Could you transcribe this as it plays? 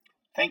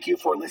Thank you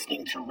for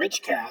listening to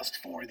Richcast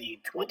for the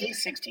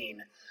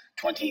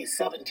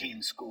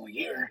 2016-2017 school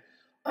year.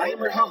 I am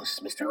your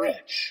host, Mr.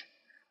 Rich.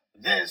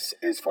 This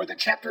is for the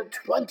Chapter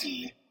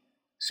 20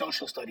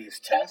 Social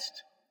Studies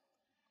test.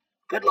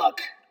 Good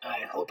luck. I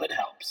hope it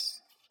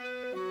helps.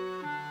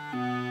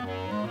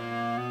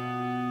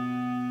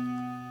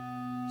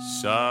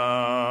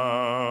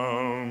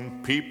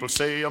 Some people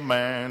say a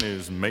man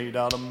is made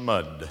out of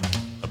mud.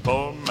 A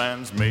poor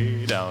man's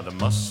made out of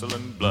muscle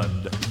and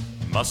blood.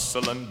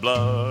 Muscle and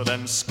blood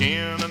and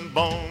skin and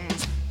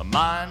bones. A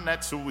mind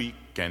that's weak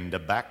and a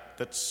back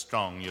that's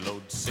strong. You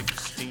load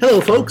 16. Hello,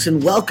 folks,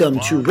 and welcome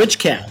to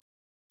Richcast.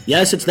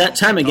 Yes, it's that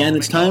time again.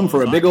 It's time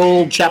for a big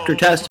old chapter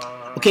test.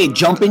 Okay,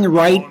 jumping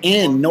right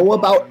in. Know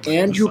about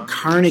Andrew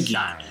Carnegie.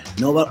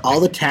 Know about all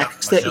the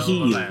tactics that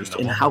he used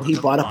and how he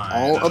brought up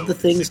all of the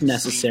things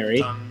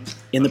necessary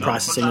in the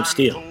processing of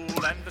steel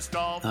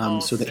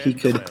so that he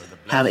could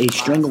have a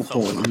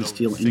stranglehold on the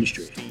steel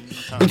industry.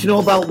 Need to know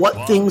about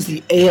what things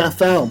the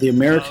AFL, the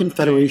American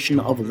Federation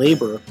of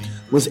Labor,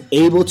 was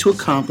able to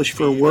accomplish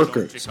for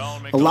workers.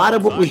 A lot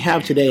of what we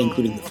have today,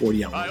 including the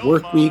 40-hour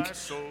work week,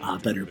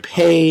 better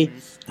pay,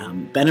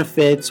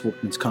 benefits,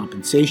 workmen's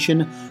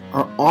compensation,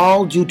 are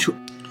all due to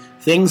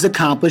things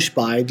accomplished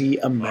by the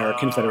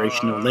American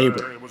Federation of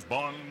Labor.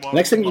 The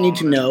next thing you need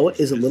to know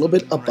is a little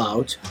bit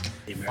about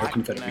the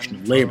American Federation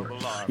of Labor.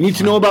 You need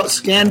to know about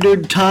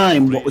standard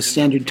time. What was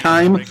standard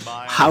time?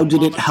 How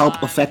did it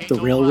help affect the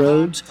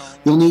railroads?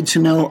 You'll need to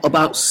know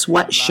about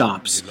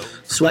sweatshops.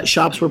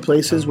 Sweatshops were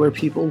places where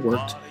people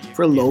worked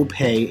for low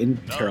pay in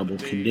terrible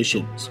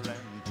conditions.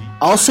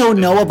 Also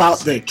know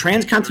about the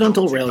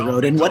Transcontinental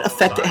Railroad and what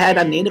effect it had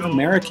on Native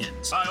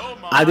Americans.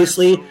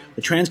 Obviously,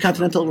 the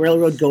Transcontinental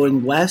Railroad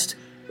going west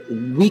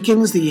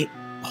weakens the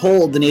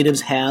hold the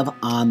natives have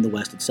on the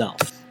West itself.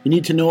 You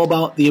need to know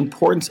about the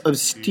importance of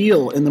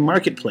steel in the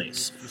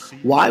marketplace.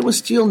 Why was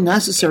steel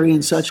necessary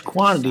in such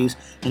quantities?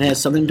 And it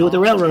has something to do with the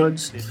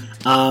railroads.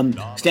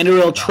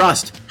 Standard Oil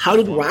Trust. How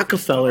did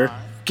Rockefeller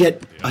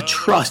get a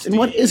trust? And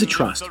what is a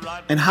trust?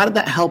 And how did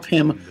that help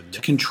him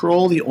to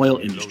control the oil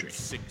industry?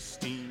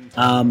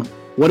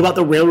 What about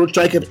the railroad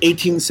strike of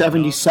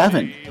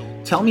 1877?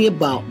 Tell me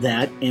about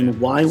that and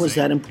why was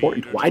that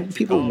important? Why did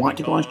people want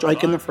to go on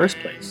strike in the first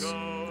place?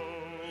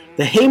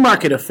 The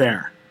Haymarket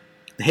Affair.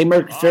 The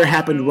Haymarket Affair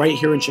happened right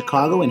here in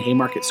Chicago in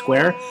Haymarket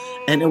Square,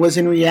 and it was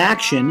in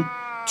reaction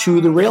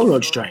to the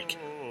railroad strike.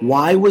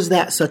 Why was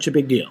that such a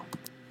big deal?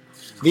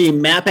 The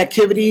map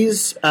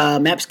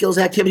skills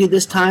activity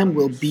this time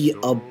will be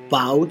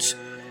about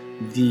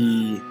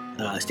the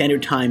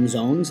standard time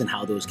zones and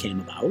how those came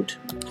about.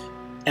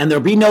 And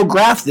there'll be no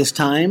graph this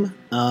time,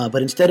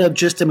 but instead of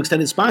just some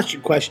extended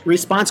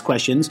response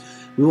questions,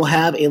 we will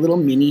have a little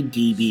mini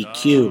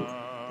DBQ.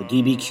 The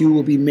DBQ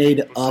will be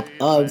made up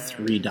of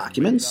 3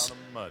 documents.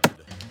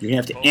 You're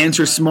going to have to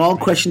answer small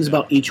questions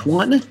about each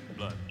one,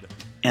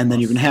 and then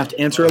you're going to have to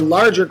answer a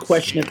larger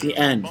question at the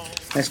end.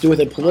 It has to do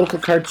with a political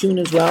cartoon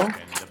as well.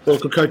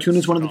 Political cartoon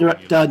is one of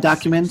the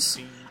documents.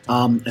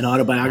 An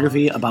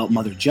autobiography about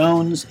Mother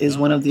Jones is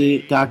one of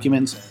the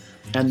documents.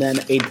 And then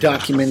a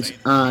document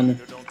on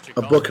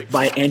a book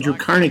by Andrew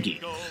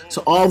Carnegie.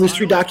 So all of these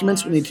 3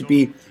 documents will need to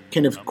be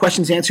kind of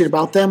questions answered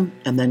about them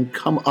and then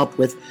come up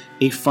with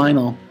a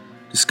final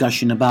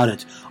discussion about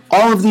it.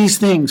 All of these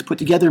things put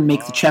together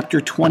make the Chapter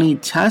 20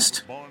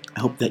 test. I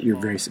hope that you're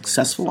very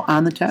successful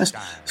on the test.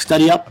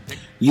 Study up,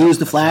 use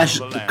the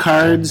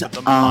flashcards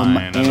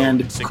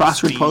and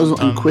crossword puzzle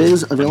and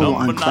quiz available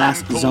on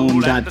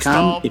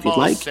ClassZone.com if you'd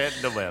like.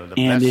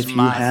 And if you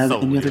have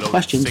any other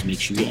questions, make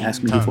sure you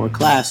ask me before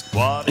class.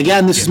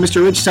 Again, this is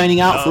Mr. Rich signing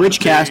out for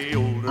Richcast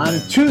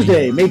on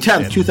Tuesday, May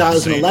 10th,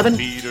 2011.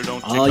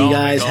 All you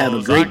guys have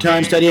a great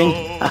time studying,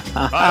 and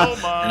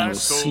I will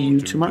see you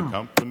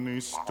tomorrow.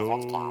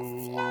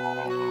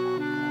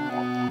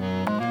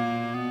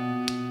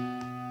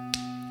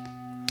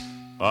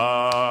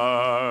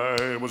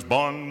 I was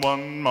born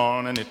one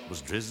morning, it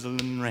was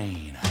drizzling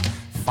rain.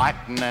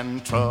 Fighting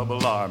and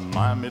trouble are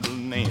my middle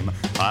name.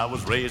 I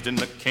was raised in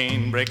the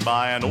canebrake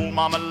by an old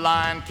mama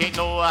lion. Can't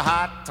no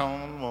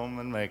high-toned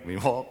woman make me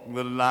walk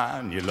the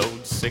line. You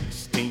load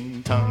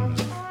 16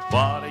 tons,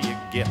 what do you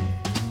get?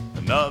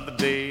 Another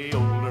day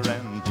older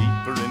and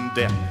deeper in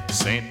debt.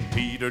 St.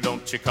 Peter,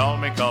 don't you call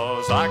me,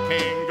 'cause I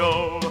can't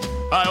go.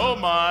 I owe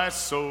my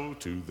soul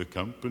to the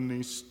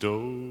company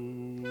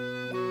store.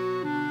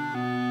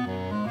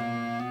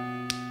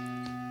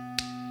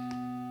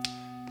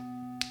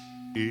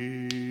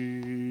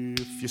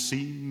 If you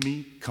see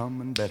me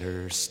coming,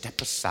 better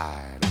step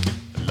aside.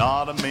 A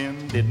lot of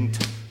men didn't,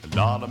 a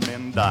lot of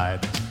men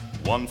died.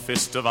 One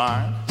fist of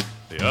iron,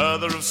 the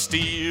other of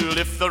steel.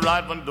 If the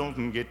right one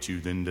don't get you,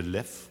 then the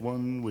left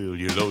one will.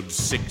 You load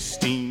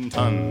 16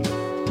 tons,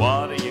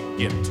 what do you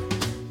get?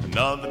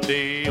 Another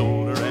day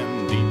older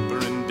and deeper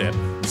in debt.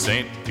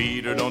 St.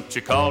 Peter, don't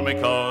you call me,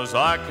 'cause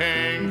I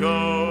can't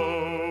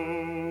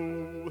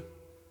go.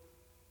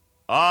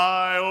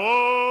 I owe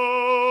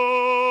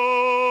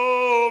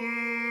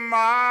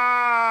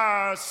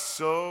my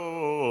soul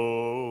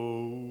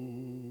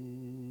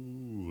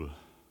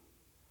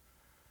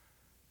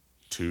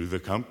to the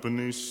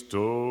company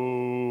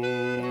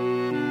store.